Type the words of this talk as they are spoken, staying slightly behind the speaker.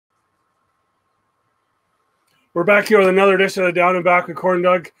We're back here with another edition of the Down and Back with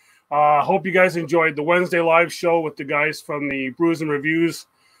CornDoug. Hope you guys enjoyed the Wednesday live show with the guys from the Brews and Reviews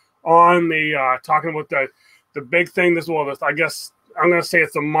on the talking about the big thing. I guess I'm going to say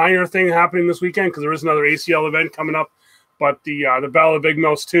it's a minor thing happening this weekend because there is another ACL event coming up, but the Battle of Big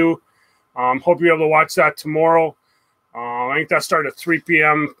Mouse 2. Hope you're able to watch that tomorrow. I think that started at 3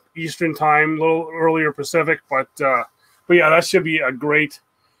 p.m. Eastern time, a little earlier Pacific, but yeah, that should be a great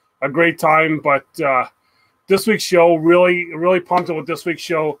time. But this week's show, really pumped with this week's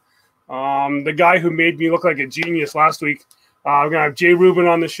show. The guy who made me look like a genius last week, we're gonna have Jay Rubin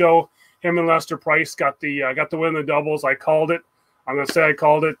on the show. Him and Lester Price got the win in the doubles. I called it. I'm gonna say I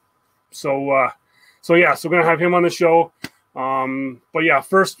called it. So yeah, so we're gonna have him on the show. But yeah,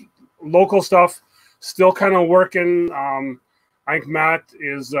 first local stuff. Still kind of working. I think Matt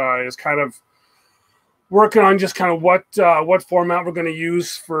is kind of working on just kind of what format we're going to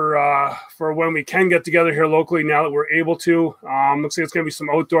use for when we can get together here locally. Now that we're able to, looks like it's going to be some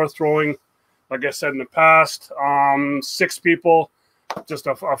outdoor throwing, like I said in the past. 6 people, just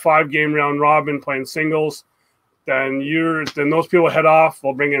a 5-game round robin playing singles. Then those people head off.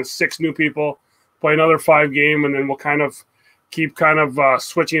 We'll bring in 6 new people, play another 5-game, and then we'll kind of keep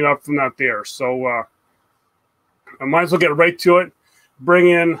switching it up from that there. So I might as well get right to it. Bring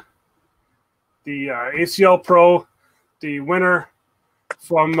in the ACL Pro, the winner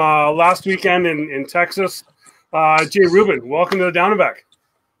from last weekend in Texas, Jay Rubin. Welcome to the Down and Back.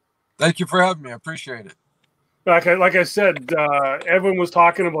 Thank you for having me. I appreciate it. Like I said, everyone was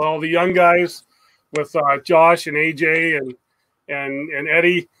talking about all the young guys with Josh and AJ and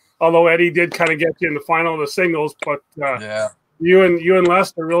Eddie. Although Eddie did kind of get you in the final of the singles, but yeah, you and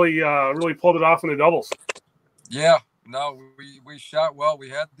Lester really pulled it off in the doubles. Yeah, no, we shot well. We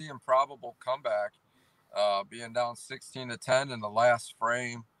had the improbable comeback, being down 16-10 in the last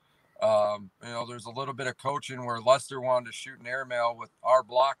frame. There's a little bit of coaching where Lester wanted to shoot an airmail with our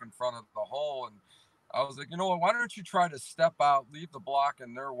block in front of the hole, and I was like, you know what? Why don't you try to step out, leave the block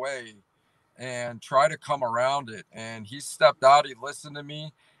in their way, and try to come around it? And he stepped out. He listened to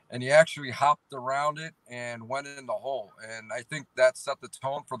me, and he actually hopped around it and went in the hole. And I think that set the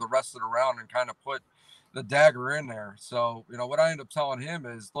tone for the rest of the round and kind of put the dagger in there. So, what I ended up telling him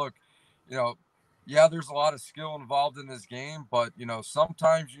is, look, yeah, there's a lot of skill involved in this game, but,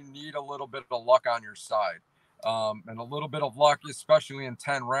 sometimes you need a little bit of luck on your side. And a little bit of luck, especially in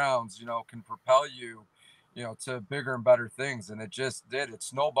 10 rounds, can propel you, to bigger and better things. And it just did. It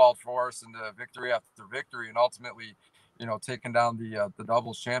snowballed for us into victory after victory and ultimately, taking down the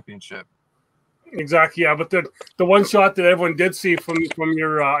doubles championship. Exactly, yeah. But the one shot that everyone did see from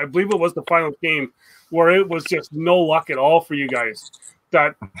your, I believe it was the final game, where it was just no luck at all for you guys.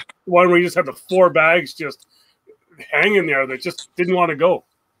 That one where you just had the 4 bags just hanging there that just didn't want to go.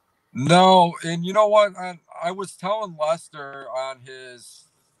 No, and you know what? I was telling Lester on his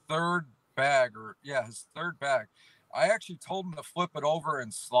third bag, I actually told him to flip it over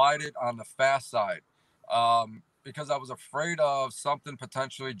and slide it on the fast side. Because I was afraid of something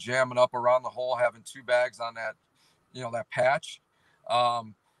potentially jamming up around the hole, having 2 bags on that, that patch.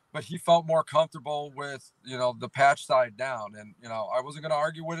 But he felt more comfortable with, the patch side down. And, I wasn't going to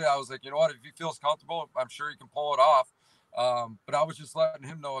argue with it. I was like, you know what, if he feels comfortable, I'm sure he can pull it off. But I was just letting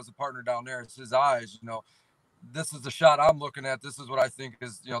him know as a partner down there, it's his eyes, this is the shot I'm looking at. This is what I think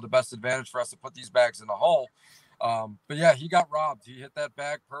is, the best advantage for us to put these bags in the hole. But yeah, he got robbed. He hit that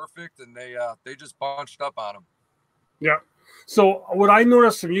bag perfect, and they just bunched up on him. Yeah. So what I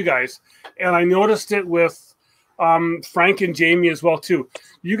noticed from you guys, and I noticed it with Frank and Jamie as well too,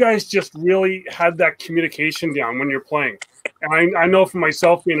 you guys just really had that communication down when you're playing. And I know for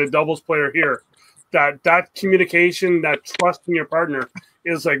myself being a doubles player here, that communication, that trust in your partner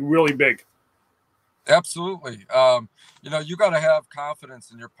is like really big. Absolutely. You got to have confidence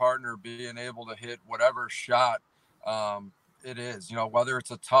in your partner being able to hit whatever shot it is, whether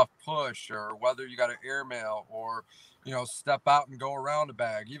it's a tough push or whether you got an airmail or, step out and go around a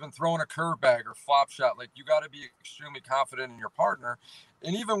bag, even throwing a curve bag or flop shot. Like, you got to be extremely confident in your partner.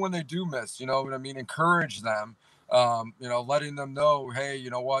 And even when they do miss, encourage them, letting them know, hey, you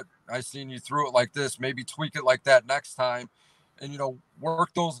know what, I seen you threw it like this, maybe tweak it like that next time. And,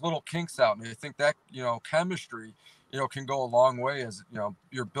 work those little kinks out. And I think that, chemistry, can go a long way as,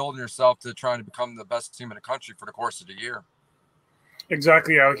 you're building yourself to trying to become the best team in the country for the course of the year.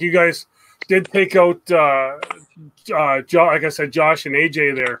 Exactly. Yeah. You guys did take out, like I said, Josh and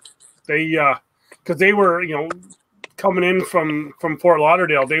AJ there. They, because they were, coming in from Fort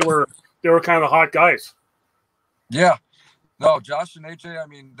Lauderdale, they were kind of the hot guys. Yeah. No, Josh and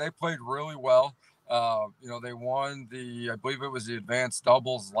AJ, they played really well. They won I believe it was the advanced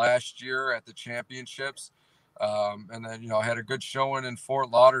doubles last year at the championships. And then, had a good showing in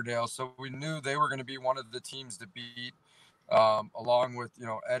Fort Lauderdale. So we knew they were going to be one of the teams to beat, along with,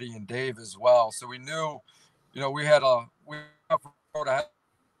 Eddie and Dave as well. So we knew, we had a road ahead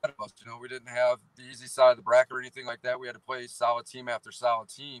of us. We didn't have the easy side of the bracket or anything like that. We had to play solid team after solid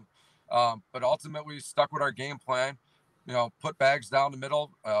team. But ultimately, we stuck with our game plan, put bags down the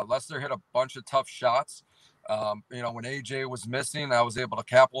middle. Lester hit a bunch of tough shots. When AJ was missing, I was able to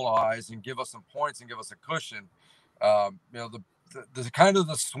capitalize and give us some points and give us a cushion. The kind of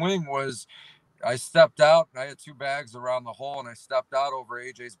the swing was, I stepped out and I had 2 bags around the hole, and I stepped out over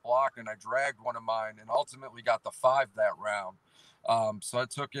AJ's block and I dragged one of mine and ultimately got the 5 that round. So I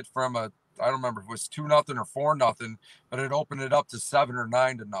took it from I don't remember if it was 2-0 or 4-0, but it opened it up to 7 or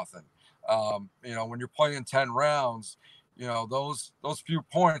 9-0. When you're playing 10 rounds, those few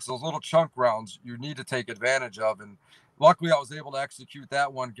points, those little chunk rounds, you need to take advantage of. And luckily I was able to execute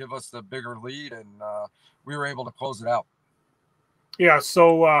that one, give us the bigger lead, and we were able to close it out. Yeah.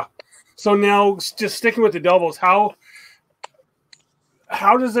 So now just sticking with the doubles, how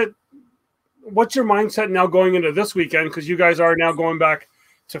does it, what's your mindset now going into this weekend? Because you guys are now going back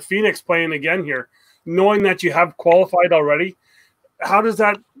to Phoenix playing again here, knowing that you have qualified already. How does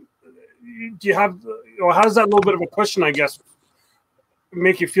that, how does that little bit of a cushion, I guess,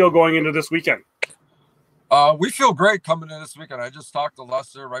 make you feel going into this weekend? We feel great coming in this weekend. I just talked to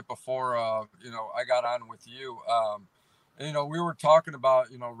Lester right before, I got on with you. We were talking about,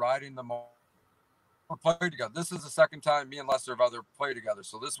 riding the played together. This is the second time me and Lester have ever played together.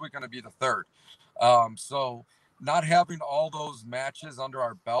 So this week going to be the third. So not having all those matches under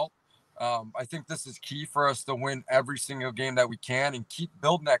our belt, I think this is key for us to win every single game that we can and keep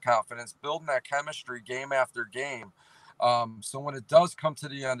building that confidence, building that chemistry game after game. So when it does come to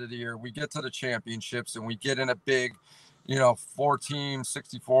the end of the year, we get to the championships and we get in a big, 4-team,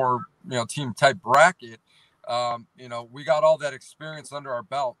 64, team type bracket. We got all that experience under our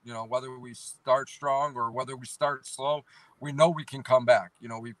belt. Whether we start strong or whether we start slow, we know we can come back.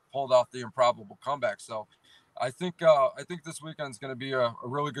 We pulled off the improbable comeback. So I think this weekend is going to be a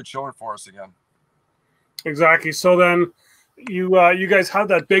really good showing for us again. Exactly. So then you guys had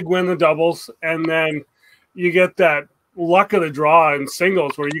that big win in the doubles, and then you get that luck of the draw in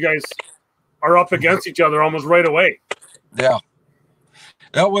singles where you guys are up against each other almost right away. Yeah.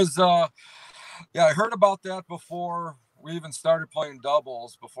 That was I heard about that before we even started playing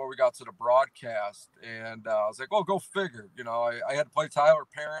doubles, before we got to the broadcast. And I was like, oh, go figure. I had to play Tyler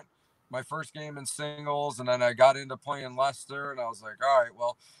Parent my first game in singles, and then I got into playing Lester, and I was like, all right,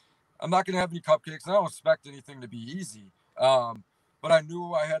 well, I'm not going to have any cupcakes. I don't expect anything to be easy. But I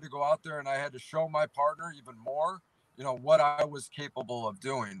knew I had to go out there and I had to show my partner even more, what I was capable of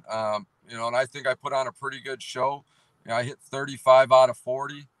doing. And I think I put on a pretty good show. I hit 35 out of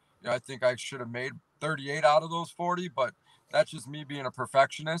 40. I think I should have made 38 out of those 40, but that's just me being a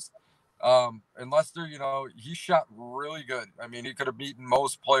perfectionist. And Lester, he shot really good. I mean, he could have beaten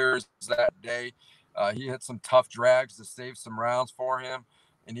most players that day. He hit some tough drags to save some rounds for him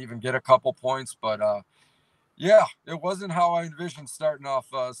and even get a couple points. But it wasn't how I envisioned starting off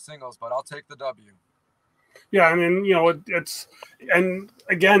singles, but I'll take the W. Yeah, I mean, it's, and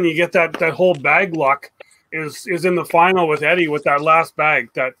again, you get that whole bag luck is in the final with Eddie with that last bag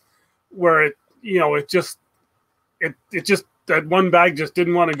where it just that one bag just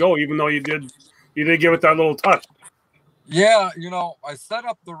didn't want to go, even though you did give it that little touch. Yeah, I set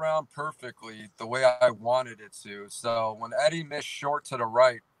up the round perfectly the way I wanted it to. So when Eddie missed short to the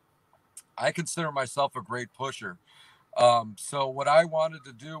right, I consider myself a great pusher. So what I wanted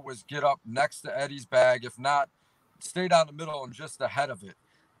to do was get up next to Eddie's bag, if not stay down the middle and just ahead of it,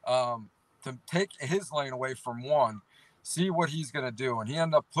 to take his lane away from one, see what he's going to do. And he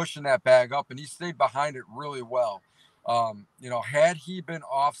ended up pushing that bag up, and he stayed behind it really well. Had he been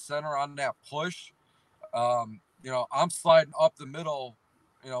off center on that push, I'm sliding up the middle,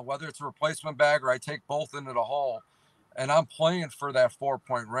 whether it's a replacement bag or I take both into the hole, and I'm playing for that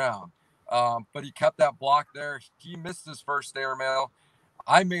 4-point round. But he kept that block there. He missed his first airmail.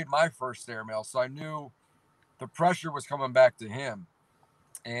 I made my first airmail, so I knew the pressure was coming back to him.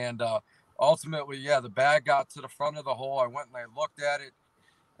 And ultimately, the bag got to the front of the hole. I went and I looked at it,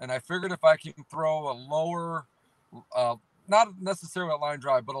 and I figured if I can throw a lower, not necessarily a line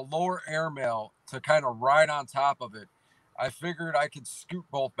drive, but a lower airmail to kind of ride on top of it, I figured I could scoot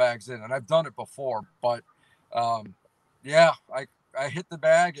both bags in. And I've done it before, but I hit the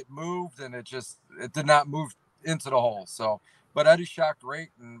bag, it moved, and it did not move into the hole. So, but Eddie shot great,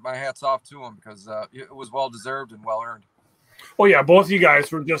 and my hat's off to him because it was well-deserved and well-earned. Well, yeah, both of you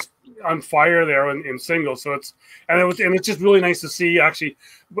guys were just on fire there in singles. So it's just really nice to see. Actually,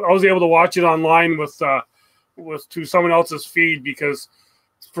 I was able to watch it online with was to someone else's feed because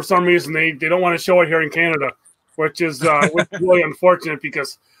for some reason they don't want to show it here in Canada, which is really unfortunate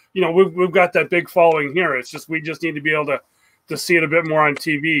because we've got that big following here. It's just we just need to be able to see it a bit more on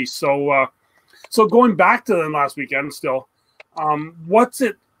TV. So going back to them last weekend, still, what's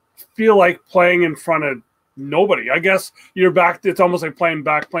it feel like playing in front of nobody? I guess you're back. It's almost like playing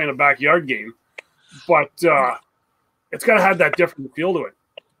a backyard game, but it's got to have that different feel to it.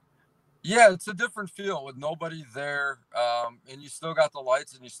 Yeah, it's a different feel with nobody there, and you still got the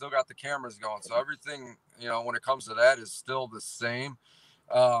lights and you still got the cameras going. So everything, when it comes to that, is still the same.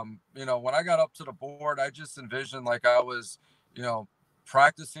 When I got up to the board, I just envisioned like I was,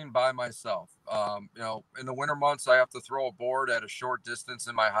 practicing by myself. In the winter months, I have to throw a board at a short distance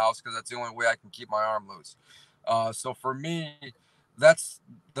in my house because that's the only way I can keep my arm loose. So for me, that's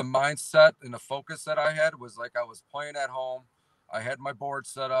the mindset and the focus that I had was like I was playing at home. I had my board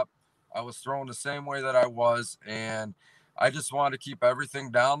set up. I was throwing the same way that I was, and I just wanted to keep everything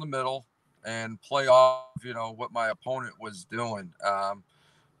down the middle and play off, what my opponent was doing.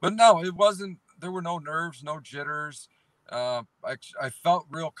 But no, it wasn't. There were no nerves, no jitters. I felt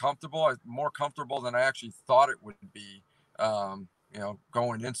real comfortable, more comfortable than I actually thought it would be,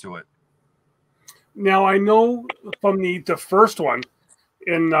 going into it. Now I know from the first one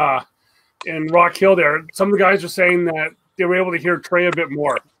in Rock Hill there, some of the guys are saying that they were able to hear Trey a bit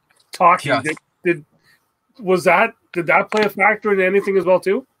more talking. Yes. Did that play a factor in anything as well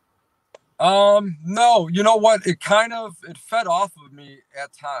too? No, you know what? It fed off of me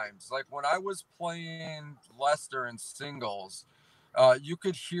at times. Like when I was playing Lester in singles, you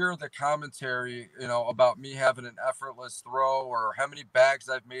could hear the commentary, about me having an effortless throw or how many bags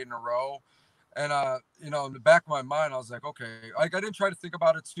I've made in a row. And, in the back of my mind, I was like, okay, like I didn't try to think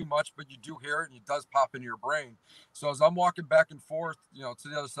about it too much, but you do hear it and it does pop into your brain. So as I'm walking back and forth, to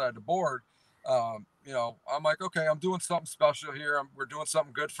the other side of the board, I'm like, okay, I'm doing something special here. We're doing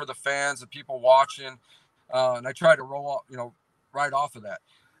something good for the fans, the people watching. And I try to roll, right off of that.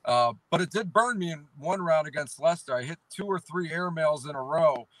 But it did burn me in one round against Leicester. I hit 2 or 3 airmails in a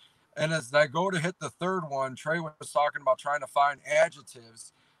row. And as I go to hit the third one, Trey was talking about trying to find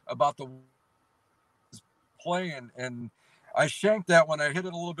adjectives about the playing. And I shanked that when I hit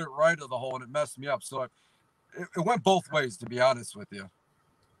it a little bit right of the hole and it messed me up. So it went both ways, to be honest with you.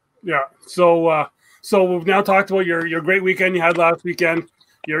 Yeah. So we've now talked about your great weekend you had last weekend,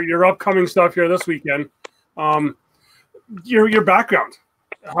 your upcoming stuff here this weekend. Your background,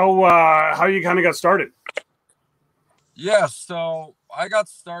 how you kind of got started. Yeah. So I got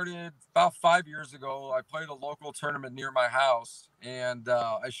started about 5 years ago. I played a local tournament near my house, and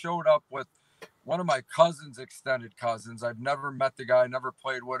I showed up with one of my extended cousins. I've never met the guy, never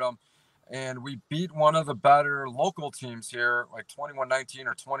played with him. And we beat one of the better local teams here, like 21-19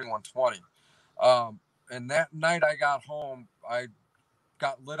 or 21-20. And that night I got home, I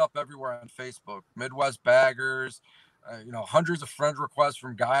got lit up everywhere on Facebook, Midwest Baggers, hundreds of friend requests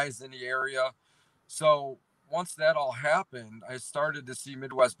from guys in the area. So once that all happened, I started to see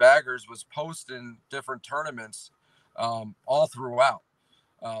Midwest Baggers was posting different tournaments all throughout,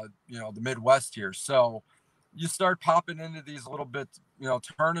 the Midwest here. So you start popping into these little bit,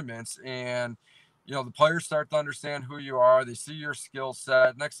 tournaments, and, the players start to understand who you are. They see your skill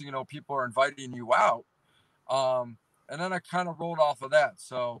set. Next thing you know, people are inviting you out. And then I kind of rolled off of that.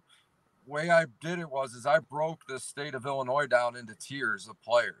 So way I did it is I broke the state of Illinois down into tiers of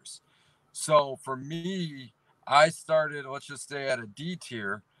players. So for me, I started, let's just say at a D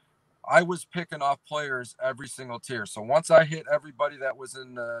tier, I was picking off players every single tier. So once I hit everybody that was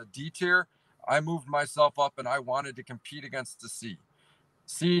in the D tier, I moved myself up and I wanted to compete against the C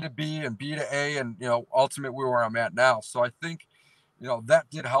to B and B to A, and, ultimately where I'm at now. So I think, that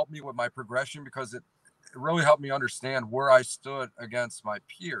did help me with my progression because it really helped me understand where I stood against my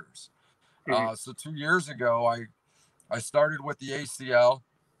peers. So 2 years ago, I started with the ACL.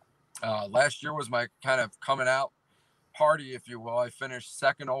 Last year was my kind of coming out party, if you will. I finished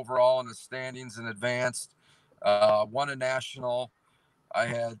second overall in the standings and advanced, won a national. I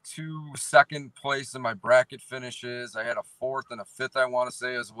had 2 second place in my bracket finishes. I had a 4th and a 5th, I want to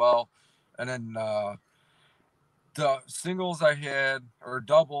say, as well. And then the singles I had, or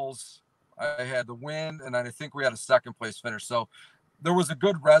doubles, I had the win, and I think we had a 2nd place finish. So there was a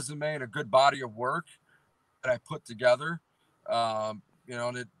good resume and a good body of work that I put together. And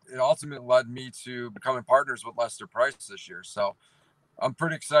it ultimately led me to becoming partners with Lester Price this year. So I'm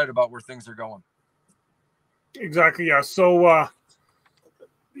pretty excited about where things are going. Exactly. Yeah. So,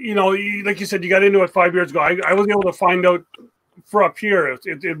 like you said, you got into it 5 years ago. I wasn't able to find out for up here.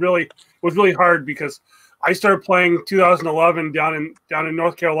 It really was really hard because I started playing 2011 down in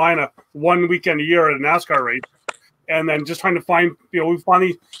North Carolina, one weekend a year at a NASCAR race, and then just trying to find, we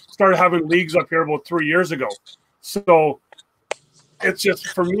finally started having leagues up here about 3 years ago. So it's just,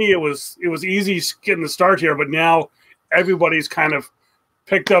 for me, it was easy getting the start here, but now everybody's kind of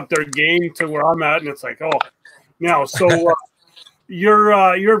picked up their game to where I'm at, and it's like, oh, now. So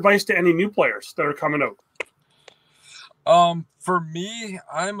your advice to any new players that are coming out? For me,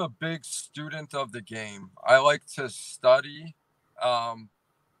 I'm a big student of the game. I like to study,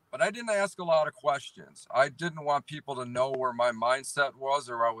 but I didn't ask a lot of questions. I didn't want people to know where my mindset was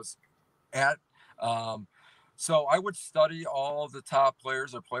or I was at. So I would study all of the top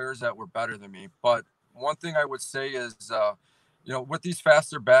players or players that were better than me. But one thing I would say is, with these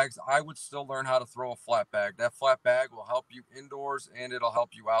faster bags, I would still learn how to throw a flat bag. That flat bag will help you indoors and it'll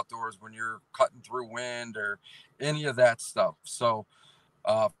help you outdoors when you're cutting through wind or any of that stuff. So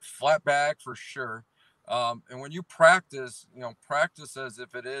flat bag for sure. And when you practice, practice as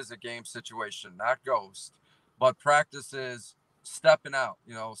if it is a game situation, not ghost, but practice is stepping out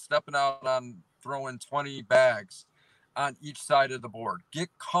on throwing 20 bags on each side of the board. Get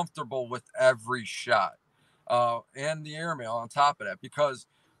comfortable with every shot. And the airmail on top of that, because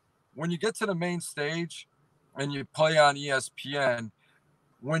when you get to the main stage and you play on ESPN,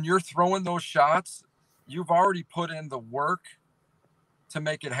 when you're throwing those shots, you've already put in the work to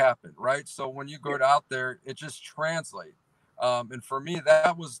make it happen, right? So when you go out there, it just translates. And for me,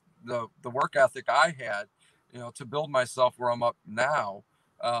 that was the work ethic I had, to build myself where I'm up now.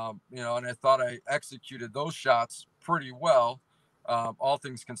 And I thought I executed those shots pretty well, all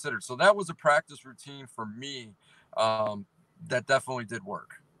things considered. So that was a practice routine for me that definitely did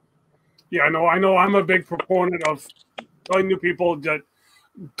work. Yeah, I know. I'm a big proponent of telling new people that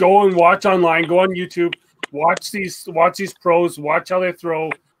go and watch online, go on YouTube, watch these pros, watch how they throw,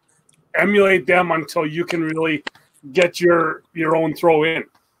 emulate them until you can really get your own throw in.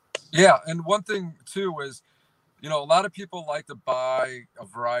 Yeah, and one thing too is, a lot of people like to buy a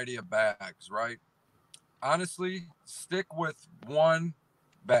variety of bags, right? Honestly, stick with one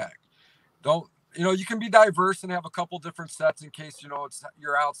bag. Don't, you can be diverse and have a couple different sets in case,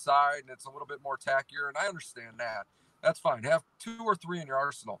 you're outside and it's a little bit more tackier. And I understand that. That's fine. Have 2 or 3 in your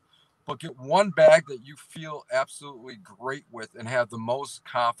arsenal, but get one bag that you feel absolutely great with and have the most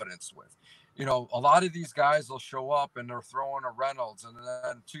confidence with. A lot of these guys will show up and they're throwing a Reynolds, and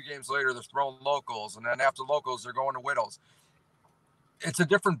then 2 games later they're throwing locals, and then after locals they're going to Widows. It's a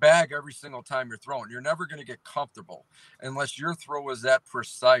different bag every single time you're throwing. You're never going to get comfortable unless your throw is that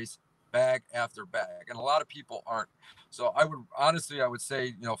precise bag after bag. And a lot of people aren't. So I would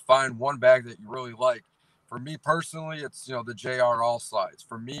say, find one bag that you really like. For me personally, it's, the JR All Slides.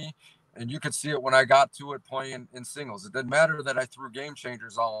 For me, and you could see it when I got to it playing in singles. It didn't matter that I threw game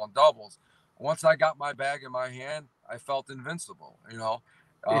changers all on doubles. Once I got my bag in my hand, I felt invincible, and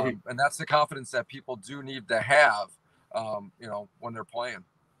that's the confidence that people do need to have, when they're playing.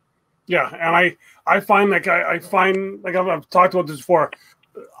 Yeah, and I find like I've talked about this before.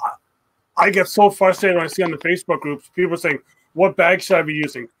 I get so frustrated when I see on the Facebook groups people saying, "What bag should I be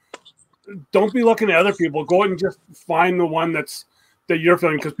using?" Don't be looking at other people. Go and just find the one that you're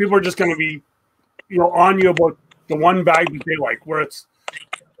feeling, because people are just going to be, on you about the one bag that they like. Where it's,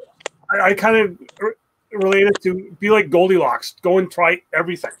 I kind of relate it to be like Goldilocks. Go and try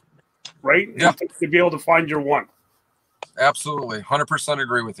everything, right? Yeah. To be able to find your one. Absolutely. 100%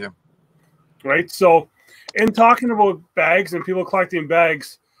 agree with you. Right. So in talking about bags and people collecting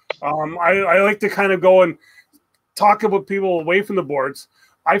bags, I like to kind of go and talk about people away from the boards.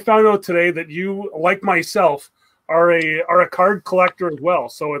 I found out today that you, like myself, are a card collector as well.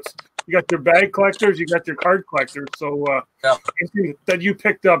 So it's, you got your bag collectors, you got your card collectors. So that you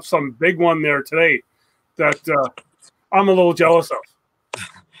picked up some big one there today that I'm a little jealous of.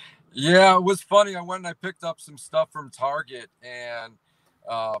 Yeah, it was funny. I went and I picked up some stuff from Target, and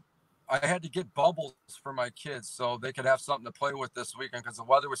I had to get bubbles for my kids so they could have something to play with this weekend because the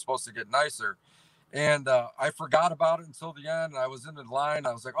weather was supposed to get nicer. And I forgot about it until the end. I was in the line.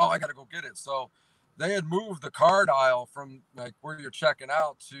 I was like, oh, I got to go get it. So they had moved the card aisle from like where you're checking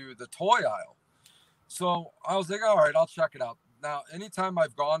out to the toy aisle. So I was like, all right, I'll check it out. Now, anytime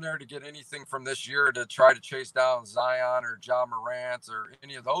I've gone there to get anything from this year to try to chase down Zion or Ja Morant or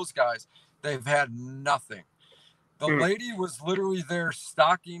any of those guys, they've had nothing. The lady was literally there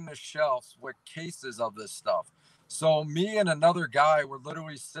stocking the shelves with cases of this stuff. So me and another guy were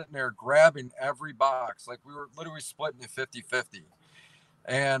literally sitting there grabbing every box. Like we were literally splitting it 50-50.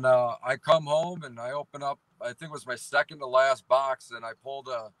 And I come home and I open up, I think it was my second to last box, and I pulled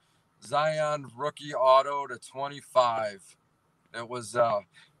a Zion rookie auto to 25. It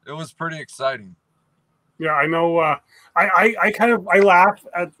was pretty exciting. Yeah, I know. I laugh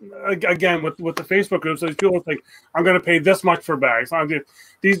at again with the Facebook groups. These people think I'm going to pay this much for bags.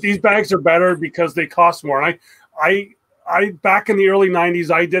 These bags are better because they cost more. And I back in the early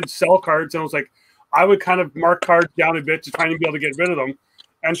 '90s, I did sell cards, and I was like, I would kind of mark cards down a bit to try and be able to get rid of them.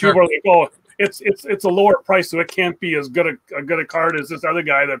 And Sure. people are like, oh, it's a lower price, so it can't be as good a card as this other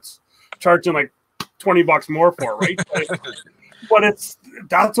guy that's charging like $20 more for, right? But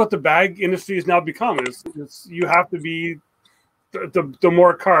that's what the bag industry has now become. Is you have to be the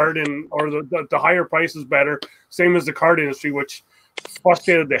more card or the higher price is better. Same as the card industry, which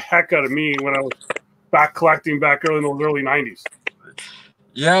frustrated the heck out of me when I was back collecting back early in the early '90s.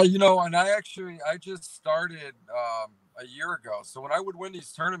 Yeah, and I just started a year ago. So when I would win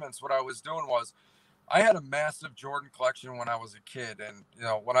these tournaments, what I was doing was I had a massive Jordan collection when I was a kid. And,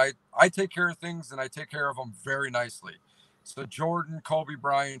 when I take care of things, and I take care of them very nicely. So Jordan, Kobe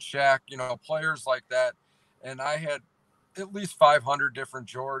Bryant, Shaq, players like that. And I had at least 500 different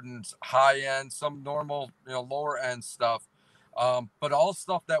Jordans, high end, some normal, lower end stuff. But all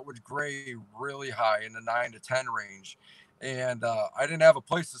stuff that would grade really high in the 9 to 10 range. And I didn't have a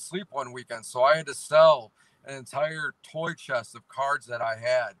place to sleep one weekend. So I had to sell an entire toy chest of cards that I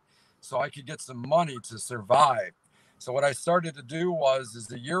had so I could get some money to survive. So what I started to do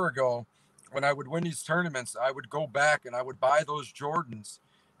is a year ago, when I would win these tournaments, I would go back and I would buy those Jordans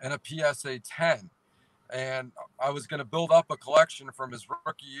and a PSA 10. And I was going to build up a collection from his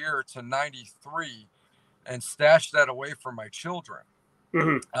rookie year to 93 and stash that away for my children.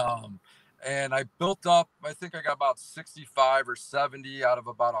 Mm-hmm. And I built up, I think I got about 65 or 70 out of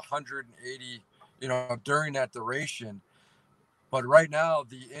about 180, during that duration. But right now,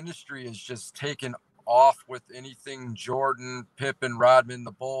 the industry is just taken off with anything Jordan, Pippen, Rodman,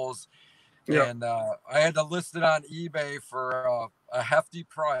 the Bulls. Yeah. And I had to list it on eBay for a hefty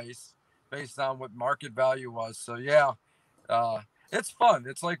price based on what market value was. So, yeah, it's fun.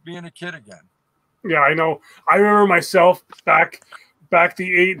 It's like being a kid again. Yeah, I know. I remember myself back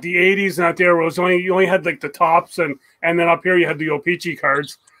the 80s and out there was you only had like the tops and then up here you had the O-Pee-Chee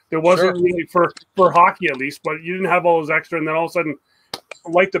cards. There wasn't really for hockey at least, but you didn't have all those extra. And then all of a sudden,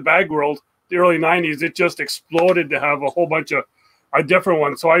 like the bag world, the early '90s, it just exploded to have a whole bunch of different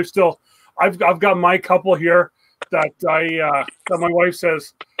ones. So I've got my couple here that that my wife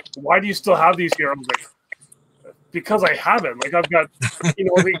says, why do you still have these here? I'm like, because I have it. Like I've got,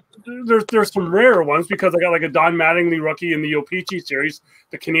 there's some rare ones because I got like a Don Mattingly rookie in the O-Pee-Chee series,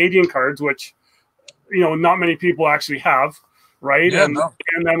 the Canadian cards, which, not many people actually have, right? Yeah, and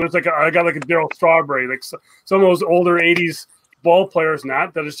then there's I got like a Darryl Strawberry, like some of those older '80s ball players, and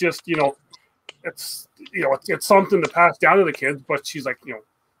that is just, it's something to pass down to the kids. But she's like,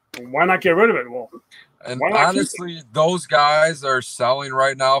 why not get rid of it? Well, and honestly, those guys are selling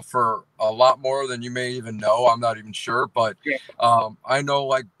right now for a lot more than you may even know. I'm not even sure, but I know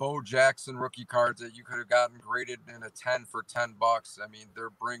like Bo Jackson rookie cards that you could have gotten graded in a 10 for $10. I mean, they're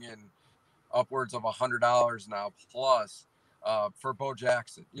bringing upwards of $100 now plus for Bo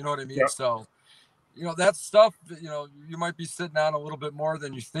Jackson. You know what I mean? Yeah. So, that stuff, you might be sitting on a little bit more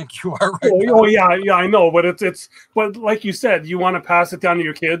than you think you are right now. Oh yeah, I know, but but like you said, you want to pass it down to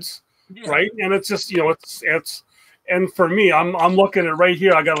your kids. Yeah. Right. And it's just, and for me, I'm looking at right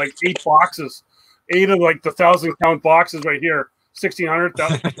here. I got like 8 boxes, 8 of like the 1,000-count boxes right here, 1,600.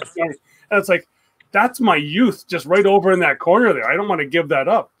 And it's like, that's my youth just right over in that corner there. I don't want to give that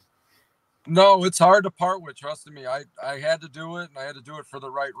up. No, it's hard to part with. Trust me. I had to do it, and I had to do it for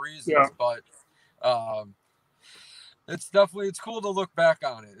the right reasons. Yeah. But it's cool to look back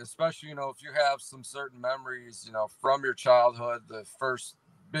on it, especially, if you have some certain memories, from your childhood, the first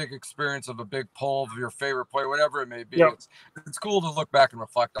big experience of a big pull of your favorite player, whatever it may be. Yep. It's cool to look back and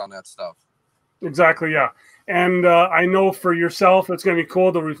reflect on that stuff. Exactly. Yeah. And I know for yourself, it's going to be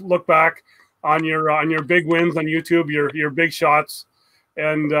cool to look back on your big wins on YouTube, your big shots.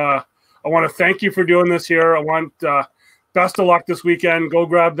 And I want to thank you for doing this here. I want best of luck this weekend. Go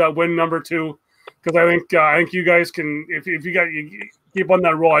grab that win number 2. Because I think you guys can, if you keep on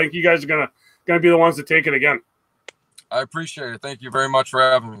that roll, I think you guys are gonna be the ones to take it again. I appreciate it. Thank you very much for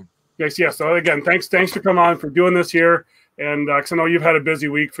having me. Yes, yeah. So again, thanks for coming on, for doing this here, and because I know you've had a busy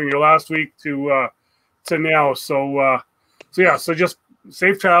week from your last week to now. So just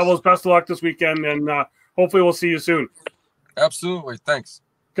safe travels, best of luck this weekend, and hopefully we'll see you soon. Absolutely, thanks.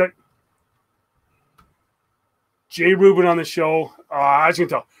 Okay. Jay Rubin on the show. As you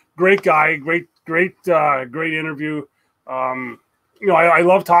can tell, great guy, great interview. I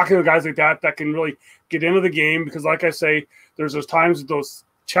love talking to guys like that can really get into the game, because like I say, there's those times with those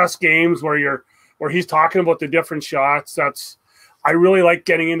chess games where he's talking about the different shots. I really like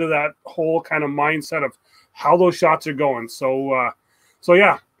getting into that whole kind of mindset how those shots are going. So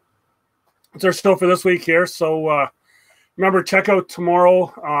yeah, it's our show for this week here. So remember, check out tomorrow,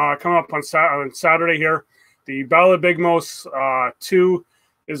 coming up on Saturday here. The Battle of Big Mouse 2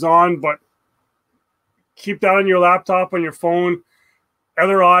 is on, but keep that on your laptop, on your phone.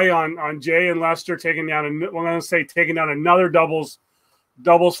 Other eye on Jay and Lester taking down another doubles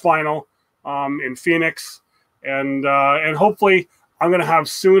final in Phoenix, and hopefully I'm going to have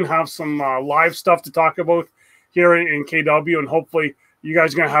some live stuff to talk about here in KW, and hopefully you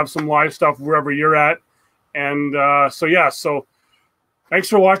guys are going to have some live stuff wherever you're at. And so thanks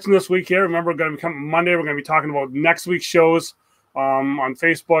for watching this week here. Remember, we're going to be coming Monday. We're going to be talking about next week's shows on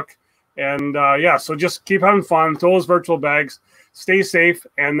Facebook. And so just keep having fun. Throw those virtual bags. Stay safe.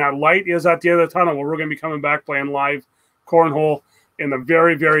 And that light is at the end of the tunnel where we're going to be coming back playing live cornhole in the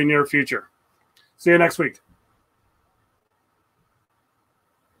very, very near future. See you next week.